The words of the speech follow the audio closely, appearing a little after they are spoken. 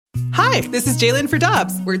Hi, this is Jalen for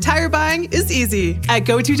Dobbs, where tire buying is easy. At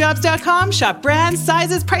GoToDobbs.com, shop brands,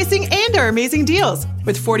 sizes, pricing, and our amazing deals.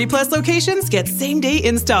 With 40-plus locations, get same-day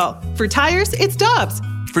install. For tires, it's Dobbs.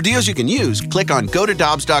 For deals you can use, click on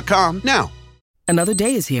GoToDobbs.com now. Another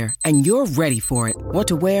day is here, and you're ready for it. What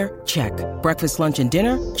to wear? Check. Breakfast, lunch, and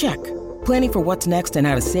dinner? Check. Planning for what's next and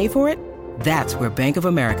how to save for it? That's where Bank of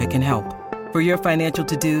America can help. For your financial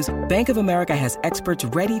to-dos, Bank of America has experts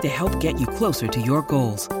ready to help get you closer to your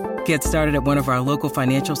goals. Get started at one of our local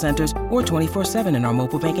financial centers or 24/7 in our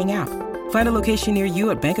mobile banking app. Find a location near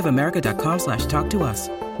you at bankofamerica.com/talktous.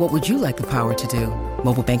 What would you like the power to do?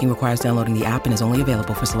 Mobile banking requires downloading the app and is only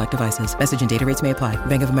available for select devices. Message and data rates may apply.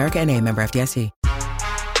 Bank of America N.A., member FDIC.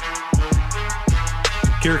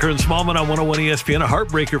 Carricker and Smallman on 101 ESPN. A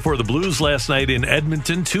heartbreaker for the Blues last night in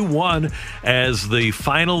Edmonton, 2-1, as the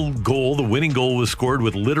final goal, the winning goal, was scored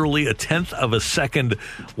with literally a tenth of a second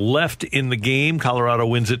left in the game. Colorado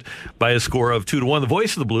wins it by a score of 2-1. The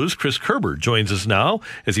voice of the Blues, Chris Kerber, joins us now,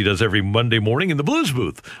 as he does every Monday morning in the Blues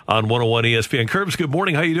booth on 101 ESPN. Kerbs, good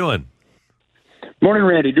morning. How you doing? Morning,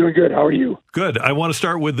 Randy. Doing good. How are you? Good. I want to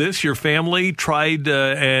start with this. Your family tried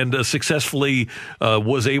and successfully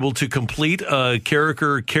was able to complete a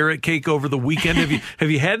Carricker carrot cake over the weekend.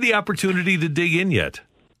 Have you had the opportunity to dig in yet?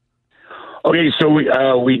 Okay, so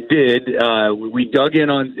we did. We dug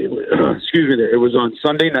in on. Excuse me. It was on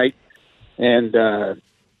Sunday night, and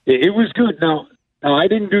it was good. Now I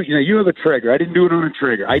didn't do. You have a Traeger. I didn't do it on a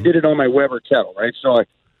Traeger. I did it on my Weber kettle, right? So I,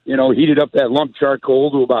 heated up that lump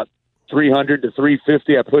charcoal to about 300 to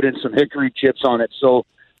 350. I put in some hickory chips on it. So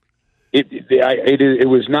it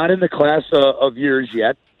was not in the class of years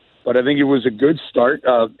yet, but I think it was a good start.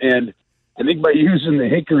 And I think by using the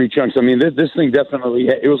hickory chunks, I mean, this thing definitely,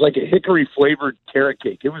 it was like a hickory flavored carrot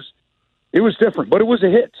cake. It was different, but it was a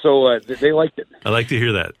hit. So they liked it. I like to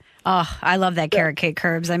hear that. Oh, I love that carrot cake,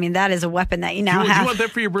 Curbs. I mean, that is a weapon that you now have. Do you want that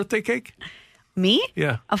for your birthday cake? Me?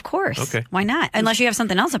 Yeah. Of course. Okay. Why not? Unless you have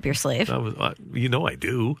something else up your sleeve. I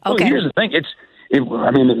do. Okay. Well, here's the thing. It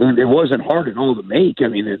wasn't hard at all to make. I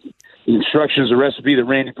mean, the instructions, the recipe that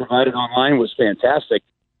Randy provided online was fantastic.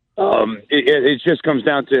 It just comes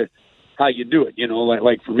down to how you do it.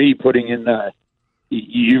 Like for me, putting in,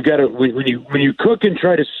 you've got to, when you cook and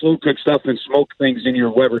try to slow cook stuff and smoke things in your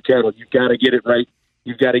Weber kettle, you've got to get it right.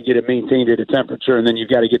 You've got to get it maintained at a temperature, and then you've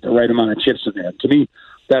got to get the right amount of chips in there. To me,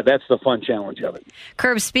 that's the fun challenge of it.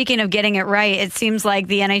 Curb, speaking of getting it right, it seems like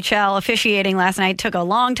the NHL officiating last night took a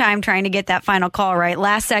long time trying to get that final call right.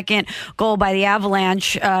 Last second goal by the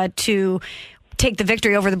Avalanche to take the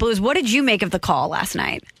victory over the Blues. What did you make of the call last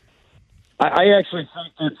night? I actually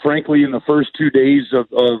think that, frankly, in the first 2 days of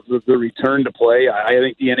the return to play, I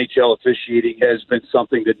think the NHL officiating has been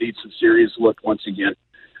something that needs some serious look once again.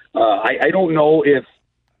 I don't know if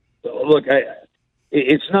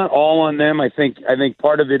it's not all on them. I think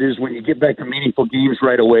part of it is when you get back to meaningful games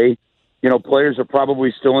right away, players are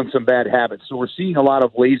probably still in some bad habits. So we're seeing a lot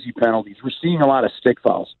of lazy penalties. We're seeing a lot of stick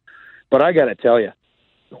fouls. But I got to tell you,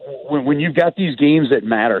 when you've got these games that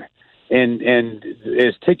matter, and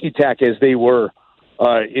as ticky-tack as they were,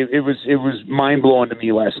 it was mind-blowing to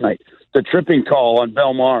me last night. The tripping call on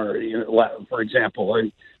Belmar, for example,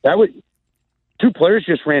 two players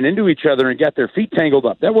just ran into each other and got their feet tangled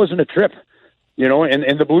up. That wasn't a trip.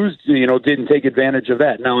 And the Blues, didn't take advantage of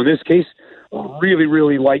that. Now, in this case, a really,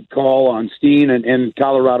 really light call on Steen, and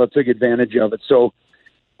Colorado took advantage of it. So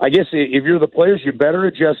I guess if you're the players, you better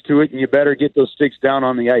adjust to it, and you better get those sticks down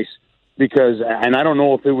on the ice. And I don't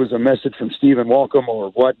know if it was a message from Stephen Walkom or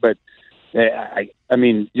what, but I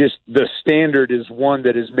mean, just the standard is one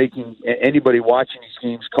that is making anybody watching these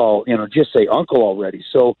games call, just say uncle already.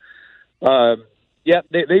 So,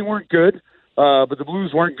 they weren't good. But the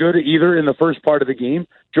Blues weren't good either in the first part of the game.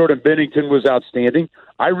 Jordan Binnington was outstanding.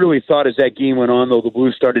 I really thought as that game went on, though, the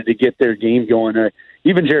Blues started to get their game going.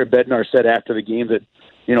 Even Jared Bednar said after the game that,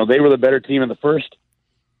 they were the better team in the first.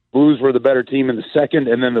 Blues were the better team in the second,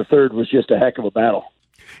 and then the third was just a heck of a battle.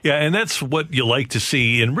 Yeah, and that's what you like to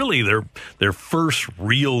see in really their first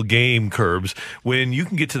real game, Curbs, when you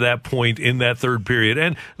can get to that point in that third period.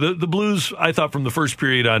 And the Blues, I thought from the first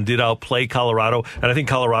period on, did outplay Colorado, and I think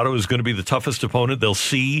Colorado is going to be the toughest opponent they'll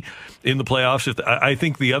see in the playoffs. I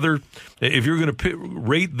think if you're going to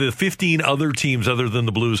rate the 15 other teams other than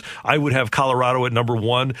the Blues, I would have Colorado at number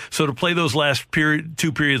one. So to play those last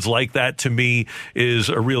two periods like that, to me, is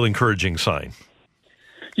a real encouraging sign.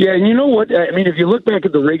 Yeah, and you know what? I mean, if you look back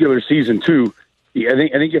at the regular season too, I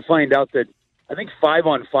think you find out that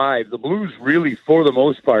 5-on-5, the Blues really, for the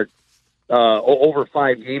most part, over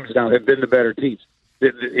 5 games now, have been the better teams.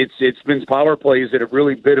 It's been power plays that have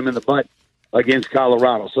really bit them in the butt against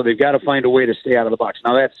Colorado. So they've got to find a way to stay out of the box.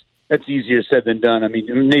 Now that's easier said than done. I mean,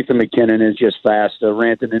 Nathan McKinnon is just fast.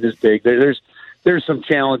 Rantanen is big. There's some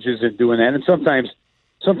challenges in doing that, and sometimes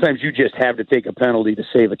you just have to take a penalty to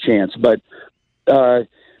save a chance. But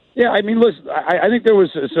yeah, I mean, listen, I think there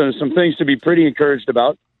was some things to be pretty encouraged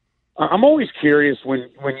about. I'm always curious when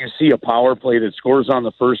you see a power play that scores on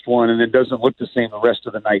the first one and then doesn't look the same the rest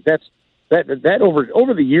of the night. That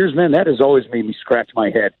over the years, man, that has always made me scratch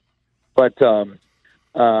my head. But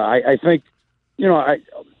I think,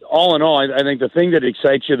 all in all, I think the thing that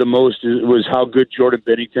excites you the most was how good Jordan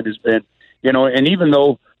Binnington has been. And even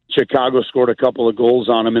though Chicago scored a couple of goals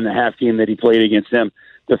on him in the half game that he played against them,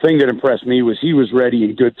 the thing that impressed me was he was ready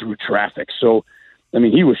and good through traffic. So, I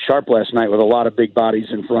mean, he was sharp last night with a lot of big bodies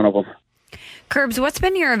in front of him. Curbs, what's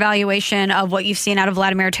been your evaluation of what you've seen out of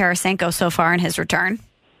Vladimir Tarasenko so far in his return?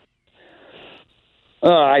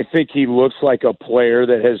 I think he looks like a player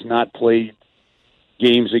that has not played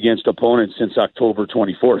games against opponents since October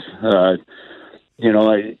 24th. He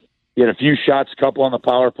had a few shots, a couple on the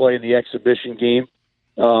power play in the exhibition game.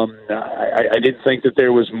 I didn't think that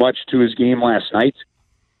there was much to his game last night.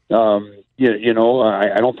 I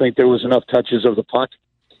don't think there was enough touches of the puck.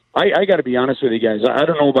 I got to be honest with you guys. I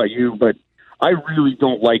don't know about you, but I really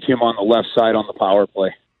don't like him on the left side on the power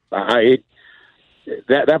play.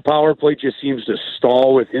 That power play just seems to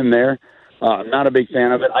stall with him there. I'm not a big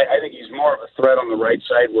fan of it. I think he's more of a threat on the right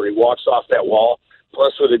side where he walks off that wall.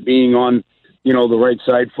 Plus, with it being on, the right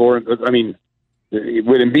side for him, I mean,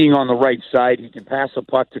 with him being on the right side, he can pass a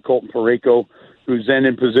puck to Colton Parayko, who's then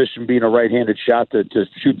in position being a right-handed shot to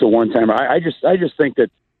shoot the one-timer. I just think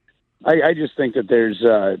that there's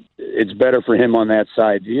it's better for him on that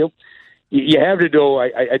side. You have to do.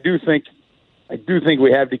 I do think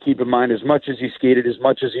we have to keep in mind, as much as he skated, as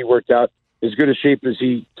much as he worked out, as good a shape as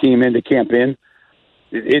he came into camp in,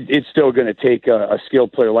 it's still going to take a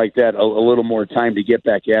skilled player like that a little more time to get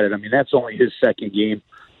back at it. I mean, that's only his second game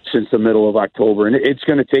since the middle of October, and it's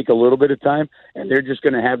going to take a little bit of time, and they're just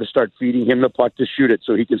going to have to start feeding him the puck to shoot it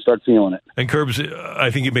so he can start feeling it. And Curbs, I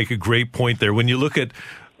think you make a great point there. When you look at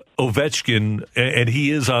Ovechkin, and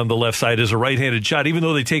he is on the left side as a right-handed shot, even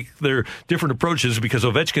though they take their different approaches, because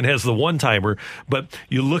Ovechkin has the one-timer, but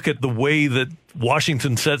you look at the way that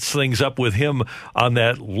Washington sets things up with him on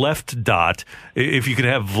that left dot. If you can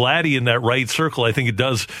have Vladdy in that right circle, I think it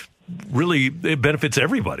benefits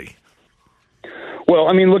everybody. Well,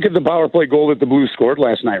 I mean, look at the power play goal that the Blues scored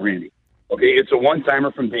last night, Randy. Okay, it's a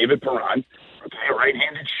one-timer from David Perron, a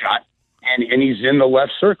right-handed shot, and he's in the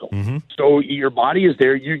left circle. Mm-hmm. So your body is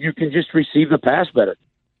there. You can just receive the pass better.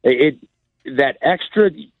 That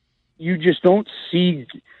extra, you just don't see.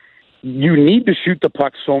 You need to shoot the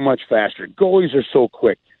puck so much faster. Goalies are so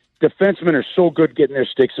quick. Defensemen are so good getting their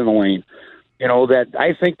sticks in the lane. That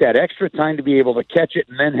I think that extra time to be able to catch it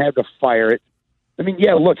and then have to fire it. I mean,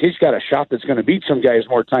 yeah, look, he's got a shot that's going to beat some guys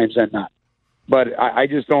more times than not. But I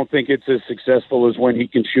just don't think it's as successful as when he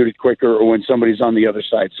can shoot it quicker or when somebody's on the other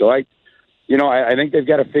side. So I think they've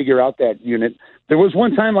got to figure out that unit. There was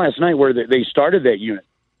one time last night where they started that unit.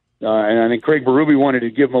 And I think Craig Berube wanted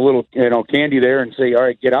to give him a little, candy there and say, all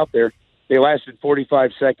right, get out there. They lasted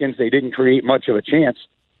 45 seconds. They didn't create much of a chance.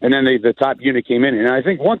 And then the top unit came in. And I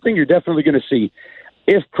think one thing you're definitely going to see,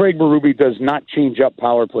 if Craig Berube does not change up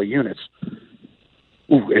power play units,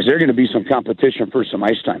 is there going to be some competition for some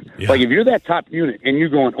ice time? Yeah. Like if you're that top unit and you're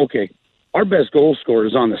going, okay, our best goal scorer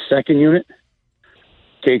is on the second unit.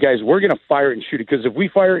 Okay, guys, we're going to fire it and shoot it, because if we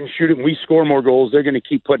fire it and shoot it and we score more goals, they're going to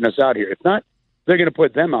keep putting us out here. If not, they're going to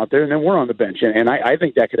put them out there, and then we're on the bench. And I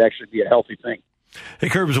think that could actually be a healthy thing. Hey,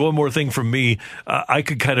 Curbs, one more thing from me. I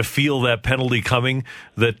could kind of feel that penalty coming,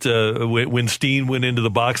 that when Steen went into the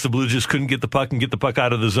box, the Blues just couldn't get the puck and get the puck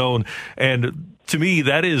out of the zone. And to me,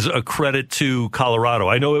 that is a credit to Colorado.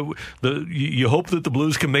 I know you hope that the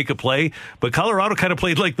Blues can make a play, but Colorado kind of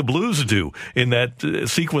played like the Blues do in that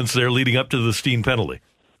sequence there leading up to the Steen penalty.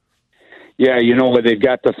 Yeah, they've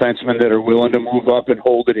got defensemen that are willing to move up and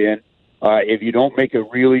hold it in. If you don't make a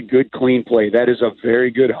really good, clean play, that is a very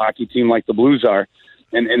good hockey team like the Blues are,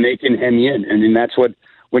 and they can hem you in. And then that's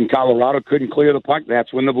when Colorado couldn't clear the puck,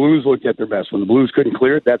 that's when the Blues looked at their best. When the Blues couldn't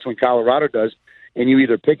clear it, that's when Colorado does. And you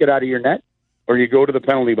either pick it out of your net or you go to the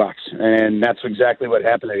penalty box. And that's exactly what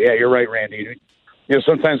happened. Yeah, you're right, Randy.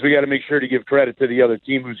 Sometimes we got to make sure to give credit to the other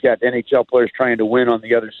team who's got NHL players trying to win on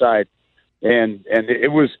the other side. And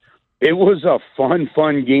it was a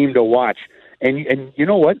fun game to watch. And you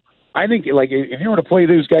know what? I think, like, if you were to play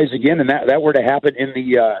those guys again and that were to happen in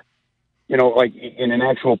the, in an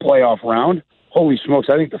actual playoff round, holy smokes,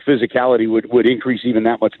 I think the physicality would increase even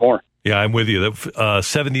that much more. Yeah, I'm with you.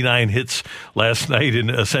 79 hits last night in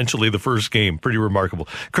essentially the first game. Pretty remarkable.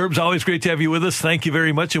 Curbs, always great to have you with us. Thank you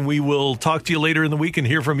very much, and we will talk to you later in the week and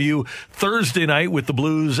hear from you Thursday night with the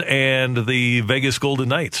Blues and the Vegas Golden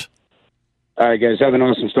Knights. All right, guys. Have an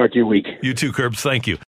awesome start to your week. You too, Curbs. Thank you.